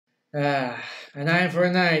Ah, an eye for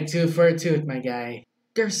an eye, tooth for a tooth, my guy.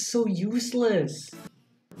 They're so useless.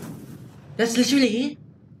 That's literally it.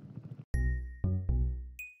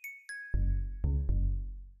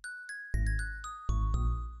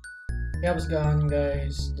 Yeah, what's going on,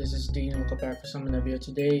 guys? This is Dean. Welcome back for some video.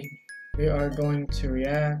 Today, we are going to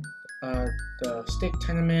react the Stick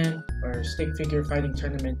Tournament or Stick Figure Fighting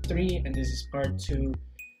Tournament 3, and this is part 2.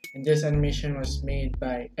 And this animation was made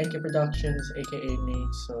by NK Productions, aka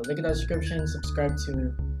Nate. So look at the description, subscribe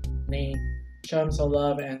to Nate, show him some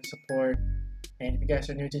love and support. And if you guys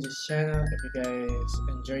are new to this channel, if you guys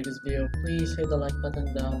enjoyed this video, please hit the like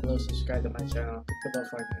button down below, subscribe to my channel, click the bell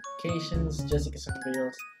for notifications just to get some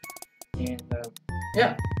videos. And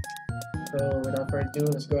yeah, so without further ado,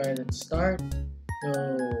 let's go ahead and start.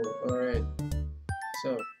 So, alright,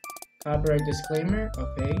 so copyright disclaimer,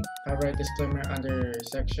 okay. Copyright disclaimer under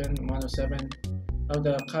section 107 of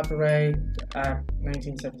the Copyright Act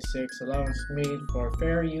 1976. Allowance made for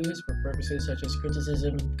fair use for purposes such as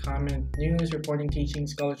criticism, comment, news, reporting, teaching,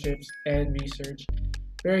 scholarships, and research.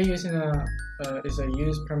 Fair use is a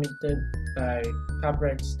use permitted by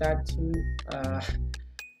copyright statute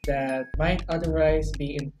that might otherwise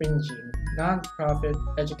be infringing. Non-profit,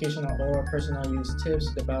 educational, or personal use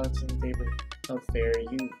tips the balance in favor of fair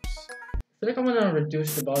use. I feel like I'm gonna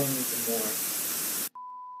reduce the volume even more.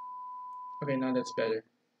 Okay, now that's better.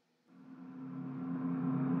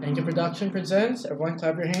 NK Production presents. Everyone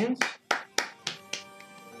clap your hands.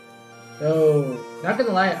 So, not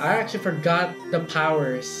gonna lie, I actually forgot the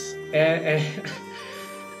powers. And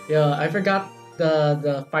yeah, I forgot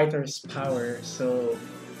the fighter's power, so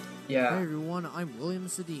yeah. Hey everyone, I'm William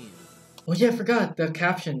Sedin. Oh yeah, I forgot the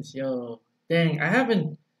captions, yo. Dang, I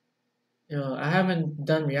haven't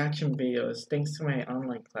done reaction videos thanks to my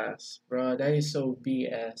online class. Bro, that is so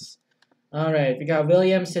BS. Alright, we got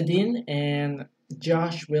William Sedin and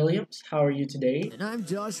Josh Williams. How are you today? And I'm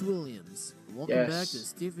Josh Williams. Welcome back to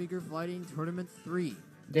Stick Figure Fighting Tournament 3.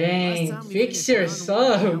 Dang, fix your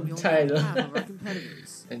subtitle.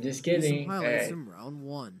 I'm just kidding. Highlights from round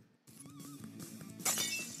 1.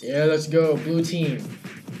 Yeah, let's go, blue team.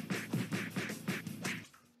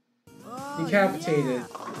 Decapitated. Yeah.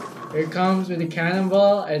 Here it comes with the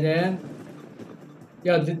cannonball, and then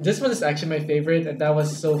yo, this one is actually my favorite, and that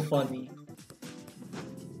was so funny.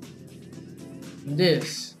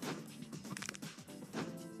 This,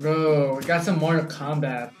 bro, we got some Mortal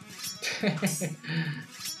Kombat.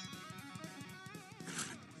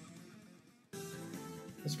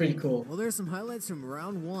 It's pretty cool. Well, there's some highlights from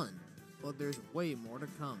round 1, but there's way more to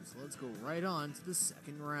come, so let's go right on to the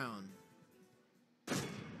second round.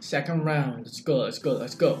 Second round. Let's go, let's go,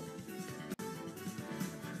 let's go.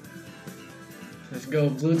 Let's go,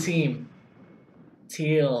 blue team.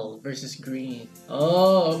 Teal versus green.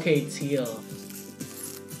 Oh, okay, teal.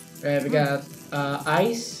 Alright, we got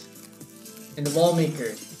ice and the wall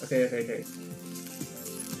maker. Okay, okay, okay.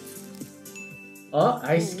 Oh,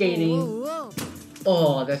 ice skating. Whoa, whoa.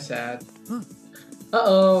 Oh, that's sad. Huh.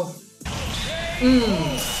 Uh-oh.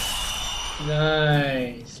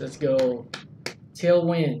 Nice. Let's go. Tail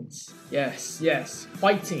wins. Yes, yes.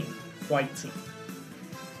 Fighting. Fighting.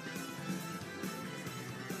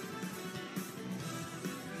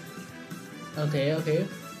 Okay, okay.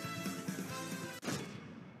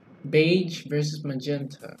 Beige versus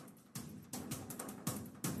magenta.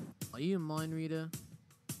 Are you in mind reader?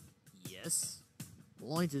 Yes.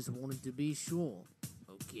 Well, I just wanted to be sure.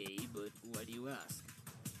 Okay, but why do you ask?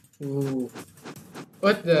 Ooh.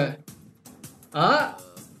 What the? Ah?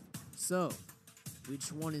 So,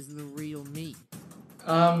 which one is the real me?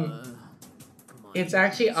 Um, Come on, it's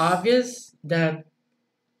actually obvious that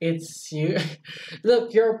it's you.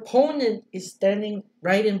 Look, your opponent is standing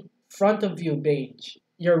right in front of you, Beige.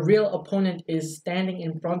 Your real opponent is standing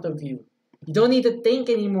in front of you. You don't need to think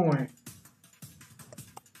anymore.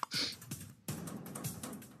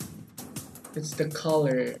 It's the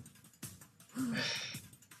color.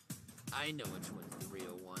 I know which one's the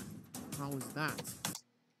real one. How was that?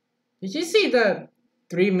 Did you see the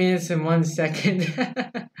 3 minutes and 1 second?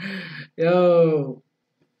 Yo.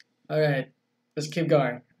 Alright. Let's keep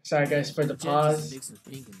going. Sorry guys for the pause. Is a mix of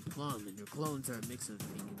pink and plum, and your clones are a mix of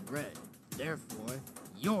pink and red. Therefore,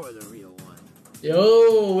 you're the real one.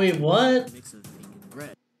 Yo, wait, what? Mix of pink and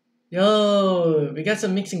red. Yo, we got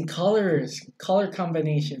some mixing colors, color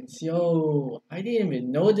combinations. Yo, I didn't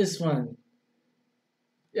even know this one.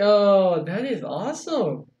 Yo, that is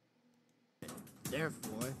awesome.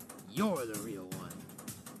 Therefore, you're the real one.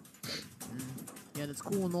 Yeah, that's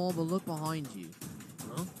cool and all, but look behind you.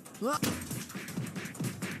 Huh? Ah!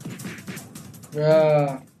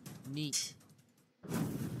 Bruh. Neat.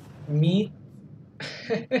 Meat?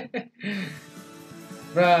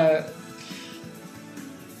 Bruh.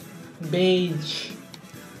 Beige.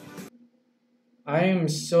 I am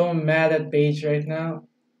so mad at Beige right now.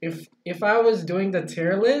 If I was doing the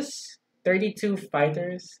tier list, 32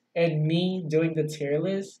 fighters, and me doing the tier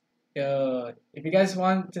list, if you guys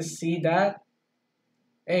want to see that,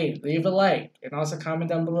 hey, leave a like and also comment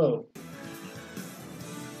down below.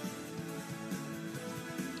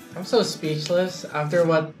 I'm so speechless after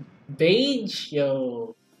what Beige,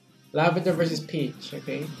 Lavender versus Peach,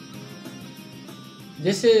 okay?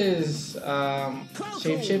 This is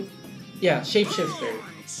Shapeshift. Yeah, Shapeshifter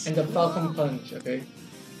and the Falcon Punch, okay?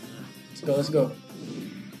 Let's go.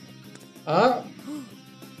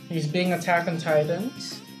 He's being attacked on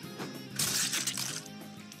Titans.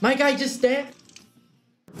 My guy just dead.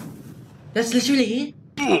 That's literally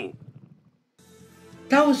it.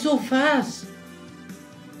 That was so fast.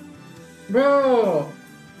 Bro.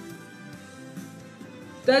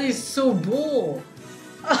 That is so bull.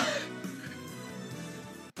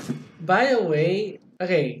 By the way,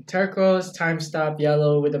 okay, turquoise, time stop,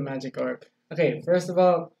 yellow with a magic orb. Okay, first of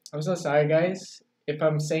all, I'm so sorry guys if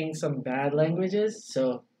I'm saying some bad languages,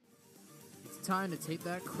 so... It's time to take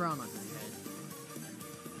that crown on your head.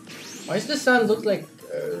 Why does the sun look like...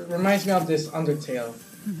 reminds me of this Undertale.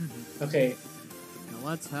 Okay. Now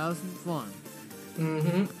let's have some fun.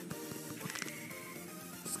 Mm-hmm.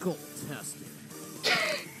 Skull testing.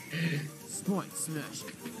 Spine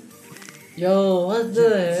smashing. Yo, what the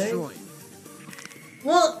heck? Destroying.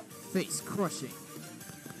 What? Face crushing.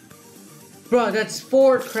 Bro, that's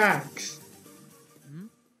 4 cracks. Hmm?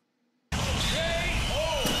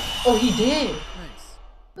 Oh, he did.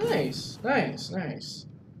 Nice. Nice.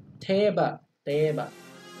 Teba.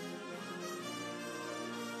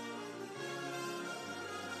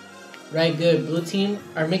 Right, good. Blue team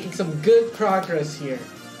are making some good progress here.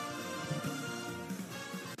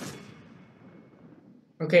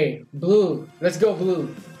 Okay, blue. Let's go,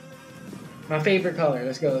 blue. My favorite color.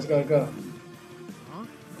 Let's go. Huh?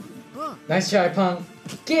 Huh. Nice try, Punk.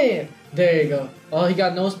 Get it. There you go. Oh, he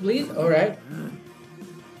got nosebleed? Alright.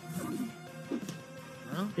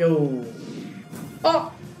 Huh? Yo.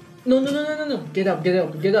 Oh! No. Get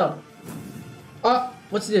up. Oh,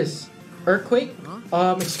 what's this? Earthquake?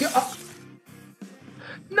 Huh? Excuse...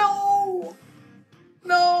 No!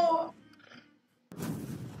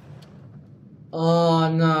 Oh,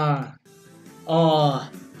 nah. Oh.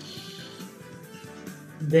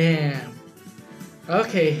 Damn.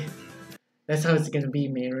 Okay. That's how it's gonna be,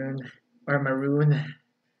 Maroon. Or Maroon.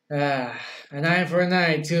 An eye for an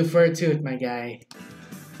eye, tooth for a tooth, my guy.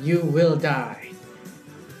 You will die.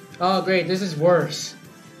 Oh, great. This is worse.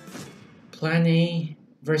 Plan A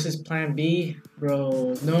versus Plan B?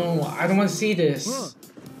 Bro, no. I don't want to see this. Huh.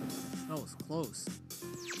 That was close.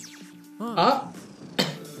 Huh. Up.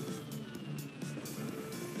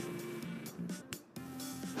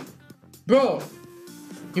 Bro,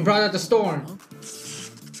 he brought out the storm. Huh?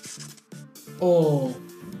 Oh.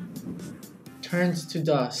 Turns to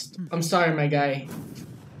dust. I'm sorry, my guy.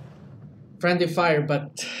 Friendly fire,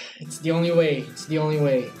 but it's the only way.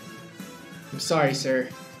 I'm sorry, sir.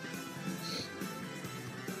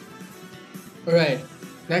 Alright.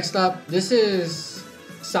 Next up, this is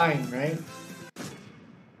Sign, right?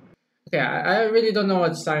 Okay, I really don't know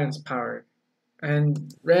what Sign's power.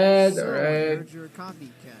 And red, So, I alright. heard you're a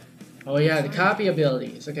copycat. Oh yeah, the copy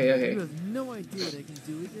abilities. Okay. You have no idea what I can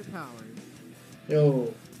do with your power.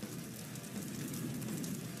 Yo.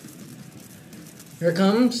 Here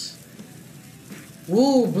comes.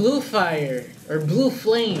 Woo, blue fire. Or blue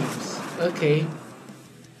flames. Okay.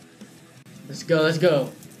 Let's go.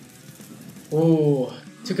 Ooh.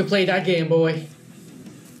 Took a play that game, boy.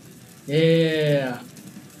 Yeah.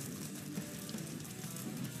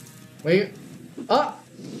 Wait. Ah!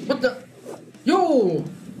 What the? Yo!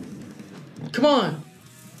 Come on!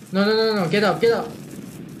 No. Get up.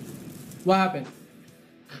 What happened?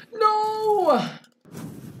 No!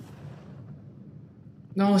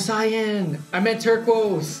 No, cyan. I meant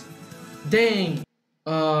turquoise. Dang.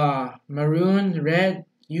 Maroon, red,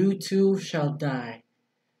 you two shall die.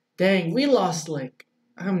 Dang, we lost like,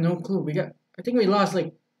 I have no clue. I think we lost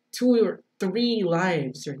like 2 or 3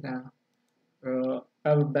 lives right now. I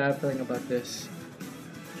have a bad feeling about this.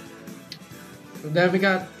 Then we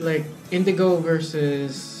got like Indigo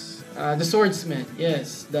versus the Swordsman.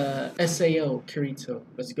 Yes, the SAO Kirito.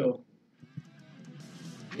 Let's go.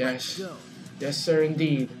 Yes. Go. Yes, sir,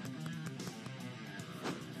 indeed.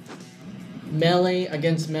 Melee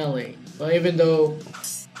against melee. Well, even though...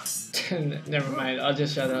 Never mind, I'll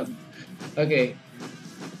just shut up. Okay.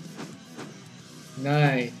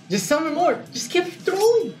 Nice. Just summon more! Just keep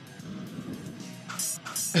throwing!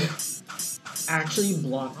 Actually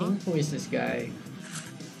blocking? Who is this guy?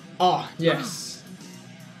 Oh, yes.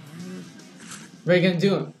 What are you gonna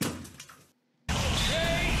do?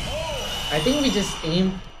 I think we just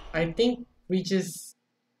aimed. I think we just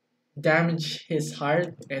damaged his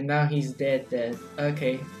heart and now he's dead.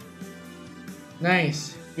 Okay.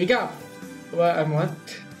 Nice. We got what?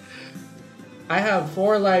 I have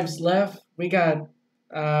 4 lives left. We got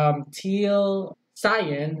teal,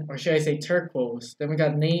 cyan, or should I say turquoise. Then we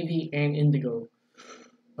got navy and indigo.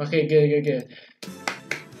 Okay, good.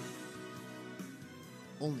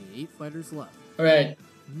 Only 8 fighters left. Alright.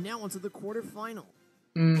 Now onto the quarterfinal.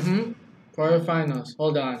 Quarterfinals.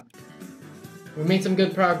 Hold on. We made some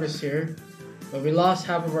good progress here, but we lost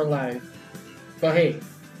half of our life. But hey,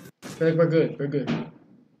 I feel like we're good.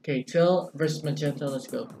 Okay, teal versus magenta, let's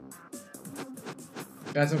go.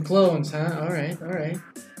 Got some clones, huh? Alright.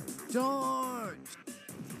 Charge!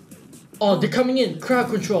 Oh, they're coming in! Crowd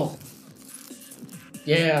control!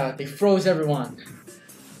 Yeah, they froze everyone.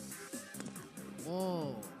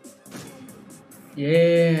 Whoa.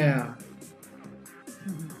 Yeah.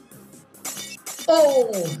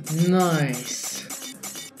 Oh, nice.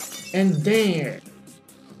 And there.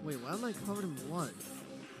 Wait, why am I covered in blood?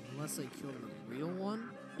 Unless I killed the real one?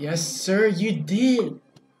 Yes, sir, you did.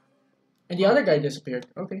 And the other guy disappeared.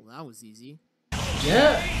 Okay. Well, that was easy.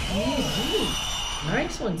 Yeah, easy.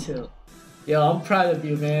 Nice one, too. Yo, I'm proud of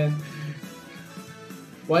you, man.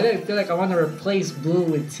 Why do I feel like I want to replace blue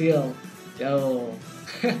with teal? Yo.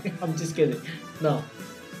 I'm just kidding. No.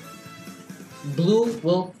 Blue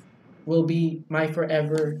will be my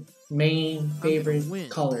forever main favorite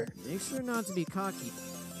color. Make sure not to be cocky.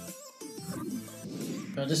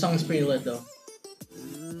 Oh, this song's pretty lit though.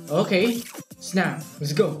 Okay, snap.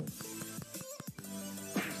 Let's go.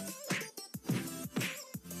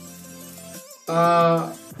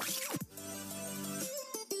 I'm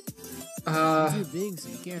too big, so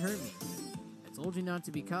you can't hurt me. I told you not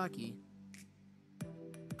to be cocky.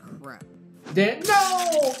 Crap.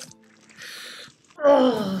 No!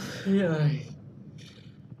 Oh, yeah.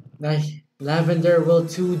 Nice. Lavender will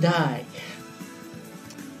too die.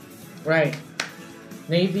 Right.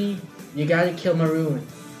 Navy, you gotta kill Maroon.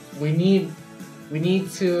 We need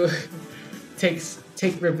to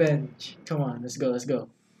take revenge. Come on, let's go.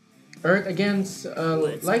 Earth against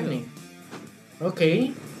lightning.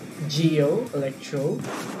 Okay. Geo, Electro.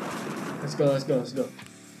 Let's go.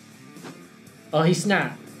 Oh, he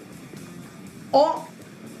snapped. Oh!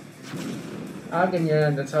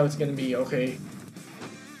 Aganya, that's how it's gonna be, okay.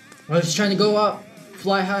 I was trying to go up.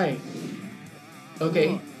 Fly high.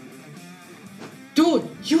 Okay. Dude,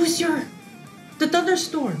 use the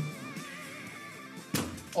thunderstorm.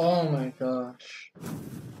 Oh my gosh.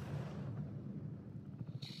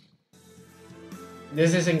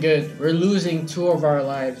 This isn't good. We're losing 2 of our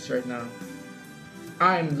lives right now.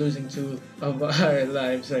 I'm losing 2 of our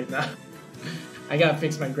lives right now. I gotta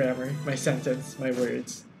fix my grammar, my sentence, my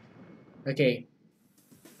words. Okay.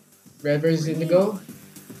 Red versus indigo.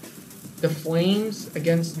 The flames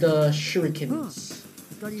against the shurikens.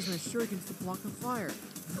 I gotta use my shurikens to block the fire.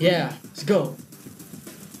 Yeah, let's go.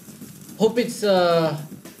 Hope it's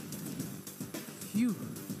Phew.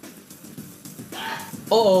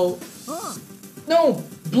 Uh-oh. Huh. No!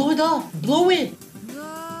 Blow it off! Blow it!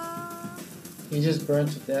 No. He just burned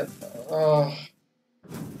to death. Oh.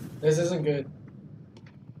 This isn't good.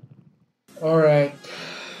 Alright.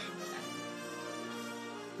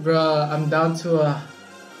 Bruh, I'm down to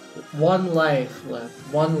 1 life left.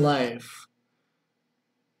 1 life.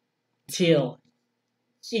 Teal.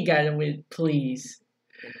 You gotta win, please.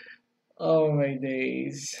 Oh my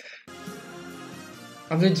days.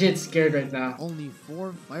 I'm legit scared right now. Only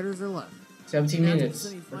 4 fighters are left. 17 Now minutes.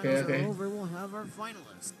 that the Okay. semifinals are over, we'll have our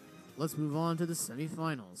finalists. Let's move on to the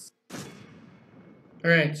semifinals.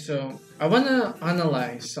 Alright, so I wanna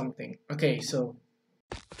analyze something. Okay, so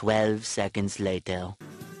 12 seconds later.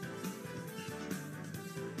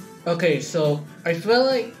 okay, so I feel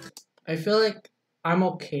like I'm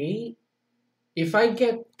okay if I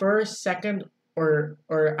get first, second, or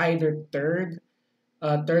either third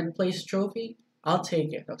place trophy. I'll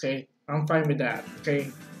take it. Okay, I'm fine with that.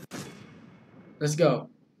 Okay, let's go.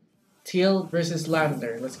 Teal versus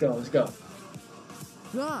lavender. Let's go.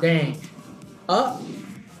 Ah. Dang.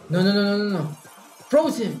 No.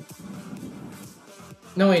 Frozen.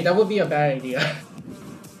 No wait, that would be a bad idea.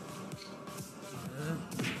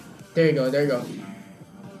 There you go.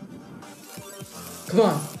 Come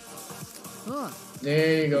on. Ah.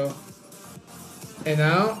 There you go. And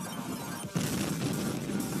now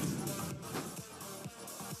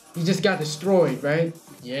you just got destroyed, right?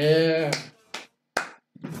 Yeah.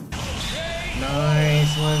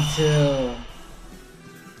 Nice still.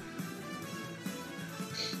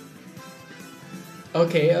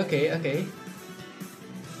 Okay.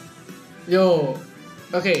 Yo,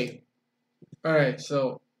 okay. Alright,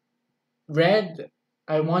 so Red,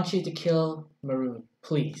 I want you to kill Maroon.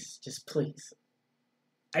 Please. Just please.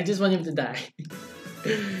 I just want him to die.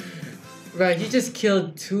 Right, he just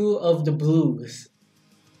killed 2 of the blues.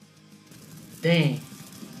 Dang.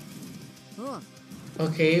 Huh.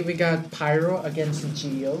 Okay, we got Pyro against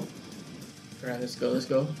Geo. Alright, let's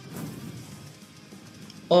go.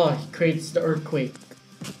 Oh, he creates the earthquake.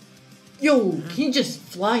 Yo, can you just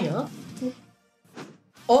fly up?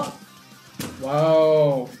 Oh!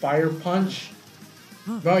 Wow, fire punch.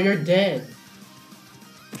 Bro, you're dead.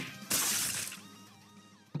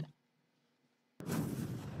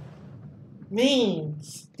 Man,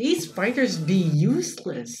 these fighters be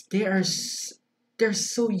useless. They're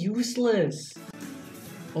so useless.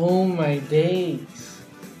 Oh my days.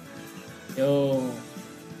 Yo.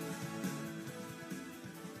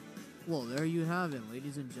 Well, there you have it,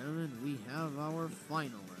 ladies and gentlemen. We have our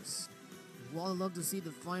finalists. While I'd love to see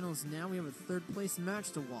the finals now, we have a third place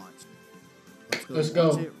match to watch. Let's go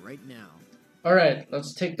watch it right now. Alright,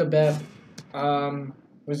 let's take the bet.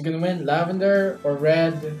 Who's gonna win? Lavender or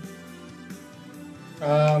Red?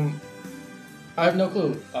 I have no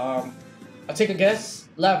clue. I'll take a guess.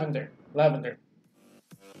 Lavender.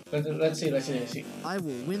 Let's see. I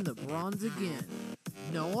will win the bronze again.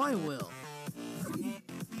 No, I will.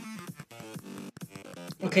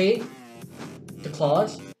 Okay. The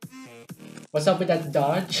claws. What's up with that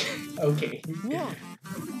dodge? Okay. Whoa.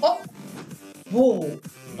 Oh! Whoa!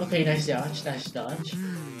 Okay, nice dodge.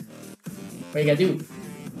 What you gotta do?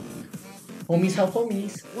 Homies help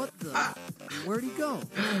homies. What the? Where'd he go?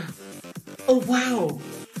 Oh wow!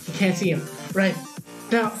 You can't see him. Right.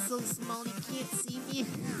 Now, So small he can't see me.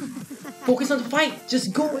 focus on the fight.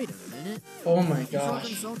 Just go. Wait a minute. Oh my He shrunk gosh.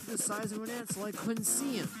 himself to the size of an ant so I couldn't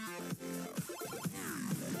see him.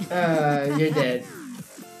 You're dead.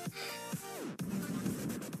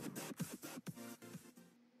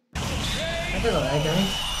 I don't know, right,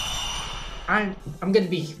 guys? I'm gonna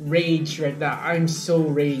be rage right now. I'm so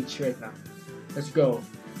rage right now. Let's go.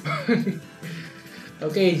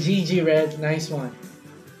 Okay, GG Red, nice one.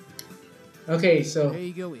 Okay, so There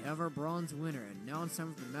you go, we have our bronze winner, and now it's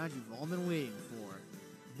time for the match you've all been waiting for.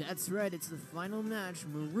 That's right, it's the final match,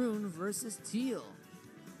 Maroon versus Teal.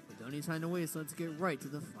 With no any time to waste, let's get right to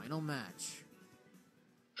the final match.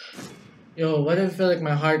 yo, why do I feel like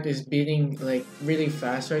my heart is beating like really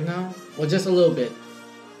fast right now? Well, just a little bit.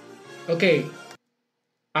 Okay,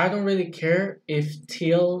 I don't really care if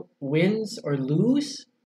Teal wins or lose.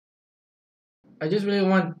 I just really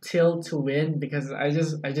want Teal to win because I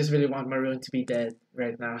just really want Maroon to be dead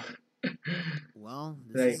right now. Well,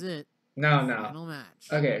 this Like, is it. No. Final match.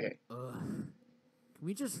 Okay. Ugh. Can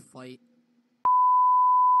we just fight?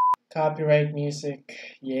 Copyright music.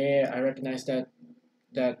 Yeah, I recognize that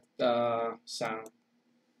sound.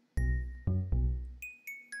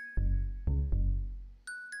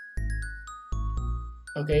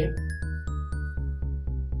 Okay.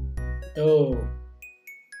 Oh.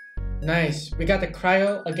 Nice. We got the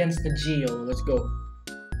Cryo against the Geo. Let's go.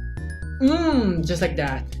 Just like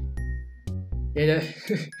that. Yeah.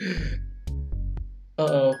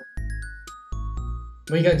 Uh-oh.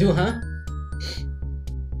 What you gonna do, huh?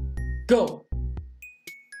 Go!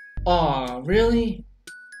 Aw, really?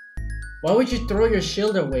 Why would you throw your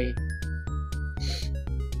shield away?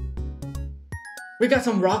 We got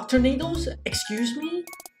some rock tornadoes? Excuse me?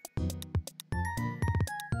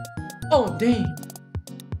 Oh, dang.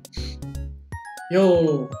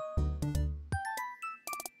 Yo.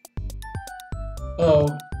 Uh-oh.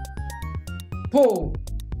 Whoa!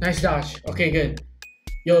 Nice dodge. Okay, good.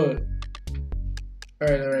 Yo.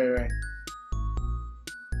 Alright.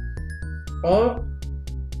 Oh.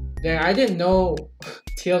 Dang, I didn't know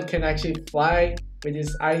Teal can actually fly with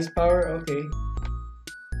his ice power. Okay.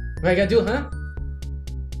 What I gotta do, huh?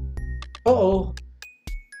 Uh-oh.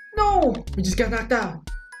 No! We just got knocked out.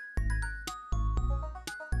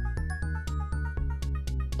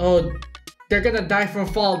 Oh, they're gonna die from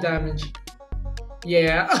fall damage.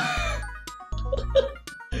 Yeah.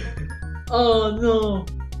 Oh no.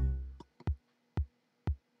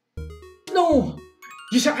 No!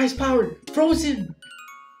 Use your ice power! Frozen!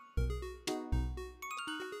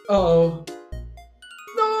 Uh-oh.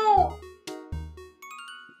 No!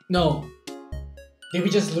 No. Did we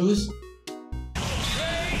just lose?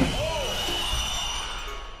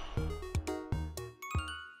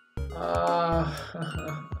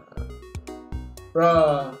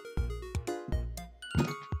 Bruh.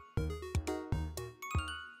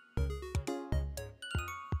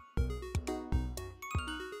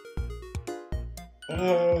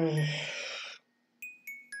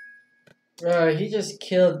 He just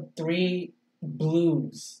killed 3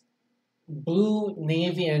 blues. Blue,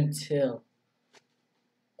 Navy, and Teal.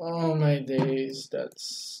 Oh my days,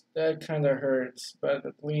 that kind of hurts. But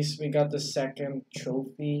at least we got the second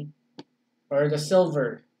trophy, or the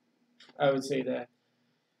silver. I would say that.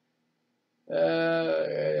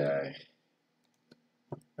 Yeah.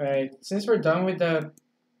 Alright, since we're done with the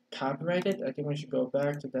copyrighted, I think we should go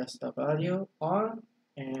back to desktop audio on.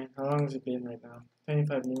 And how long has it been right now?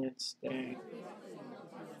 25 minutes. Dang.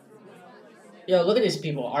 Yo, look at these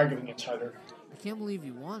people arguing each other. I can't believe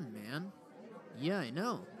you won, man. Yeah, I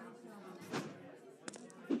know.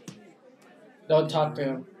 Don't talk to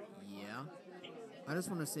him. Yeah. I just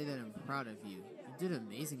want to say that I'm proud of you. You did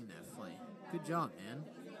amazing in that fight. Good job, man.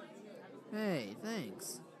 Hey,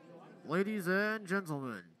 thanks. Ladies and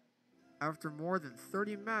gentlemen, after more than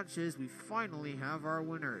 30 matches, we finally have our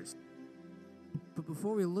winners. But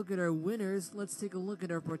before we look at our winners, let's take a look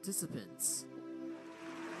at our participants.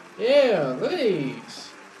 Yeah, look at these.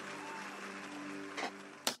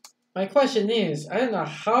 My question is, I don't know,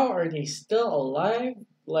 how are they still alive?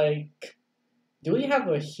 Like, do we have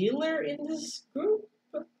a healer in this group?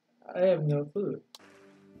 I have no clue.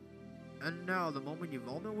 And now, the moment you've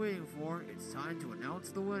all been waiting for, it's time to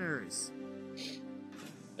announce the winners.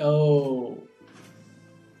 Oh.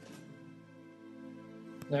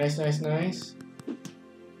 Nice.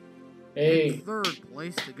 Hey. In third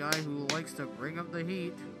place, the guy who likes to bring up the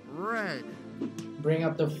heat, Red. Bring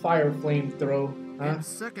up the fire flamethrower, huh? In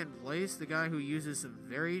second place, the guy who uses some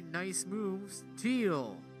very nice moves,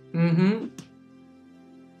 Teal. Mm-hmm.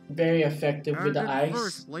 Very effective And with the in ice.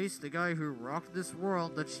 first place, the guy who rocked this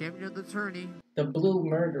world, the champion of the tourney. The blue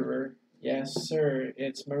murderer. Yes, sir.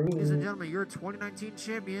 It's Ladies and Maroon. gentlemen, your 2019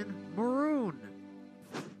 champion, Maroon.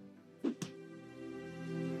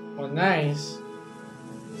 Oh, nice.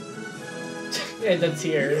 And the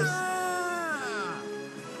tears. Yeah!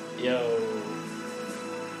 Yo.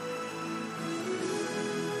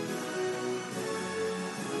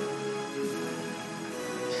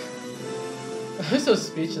 I'm so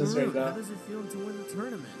speechless right Maroon, how now. does it feel to win the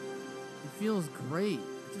tournament? It feels great.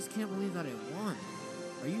 I just can't believe that I won.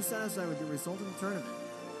 Are you satisfied with the result of the tournament?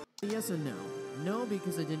 Yes and no. No,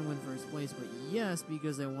 because I didn't win first place, but yes,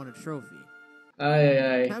 because I won a trophy.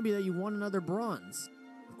 Aye. Happy that you won another bronze.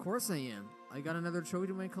 Of course I am. I got another trophy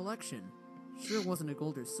to my collection. Sure, it wasn't a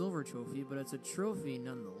gold or silver trophy, but it's a trophy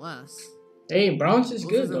nonetheless. Hey, bronze is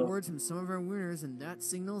Those good are the though. words from some of our winners, and that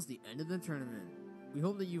signals the end of the tournament. We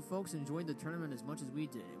hope that you folks enjoyed the tournament as much as we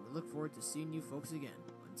did, and we look forward to seeing you folks again.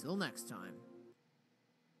 Until next time.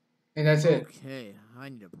 And that's it. Okay, I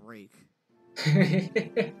need a break. Man,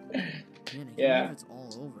 I can't Yeah. believe it's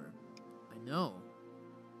all over. I know.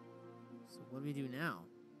 So what do we do now?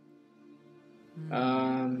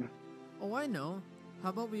 Oh, I know. How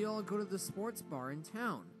about we all go to the sports bar in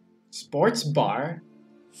town? Sports bar?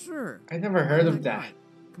 Sure. I never heard Why of that. not?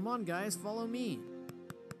 Come on, guys, follow me.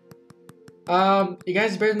 You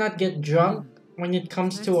guys better not get drunk when it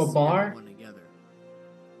comes Nice to a see bar. everyone together.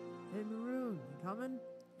 Hey, Maroon, you coming?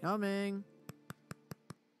 Coming.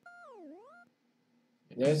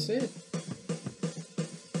 That's it.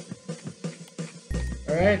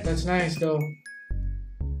 Alright, that's nice though.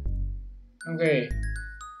 Okay.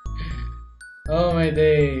 Oh my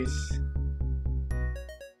days.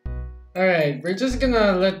 Alright, we're just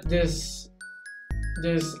gonna let this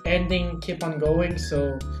ending keep on going.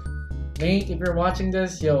 So mate, if you're watching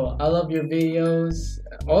this, yo, I love your videos.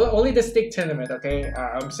 Only the stick tournament, okay?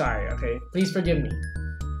 I'm sorry, okay? Please forgive me.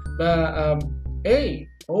 But hey,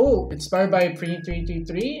 oh, inspired by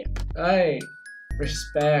Pre333. Hey,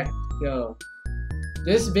 respect, yo.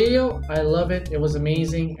 This video, I love it. It was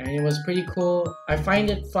amazing and it was pretty cool. I find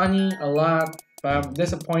it funny a lot, but I'm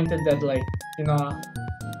disappointed that, like, you know,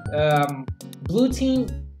 blue team,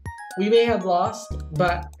 we may have lost,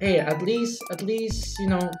 but hey, at least you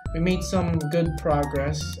know, we made some good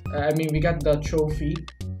progress. I mean, we got the trophy,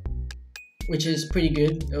 which is pretty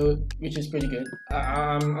good.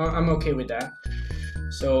 I'm okay with that.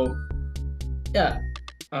 So yeah,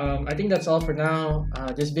 I think that's all for now.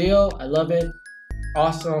 This video, I love it.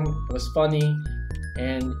 Awesome, it was funny,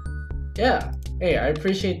 and yeah, hey, I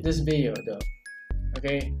appreciate this video though.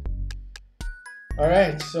 Okay.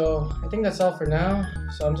 Alright, so I think that's all for now.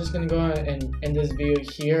 So I'm just gonna go ahead and end this video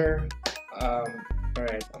here.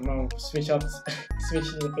 Alright, I'm gonna switch to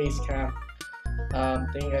the face cam.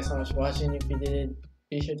 Thank you guys so much for watching. If you did,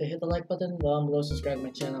 be sure to hit the like button down below, subscribe to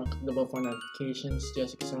my channel, click the bell for notifications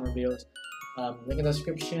just to get some more videos. Link in the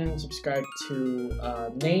description. Subscribe to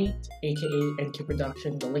Nate, aka NQ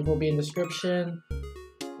Production. The link will be in the description.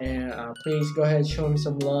 And please go ahead, show him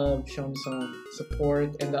some love, show him some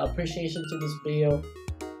support and appreciation to this video.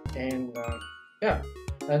 And yeah,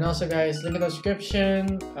 and also guys, link in the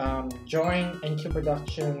description. Join NQ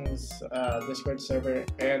Productions Discord server,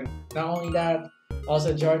 and not only that,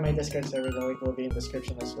 also join my Discord server. The link will be in the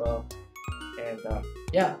description as well. And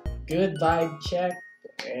yeah, good vibe check,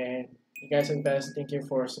 and you guys are the best. Thank you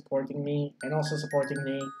for supporting me and also supporting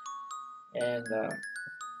me. And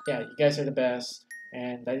yeah, you guys are the best.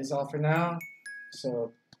 And that is all for now.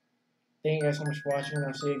 So thank you guys so much for watching, and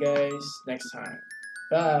I'll see you guys next time.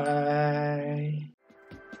 Bye.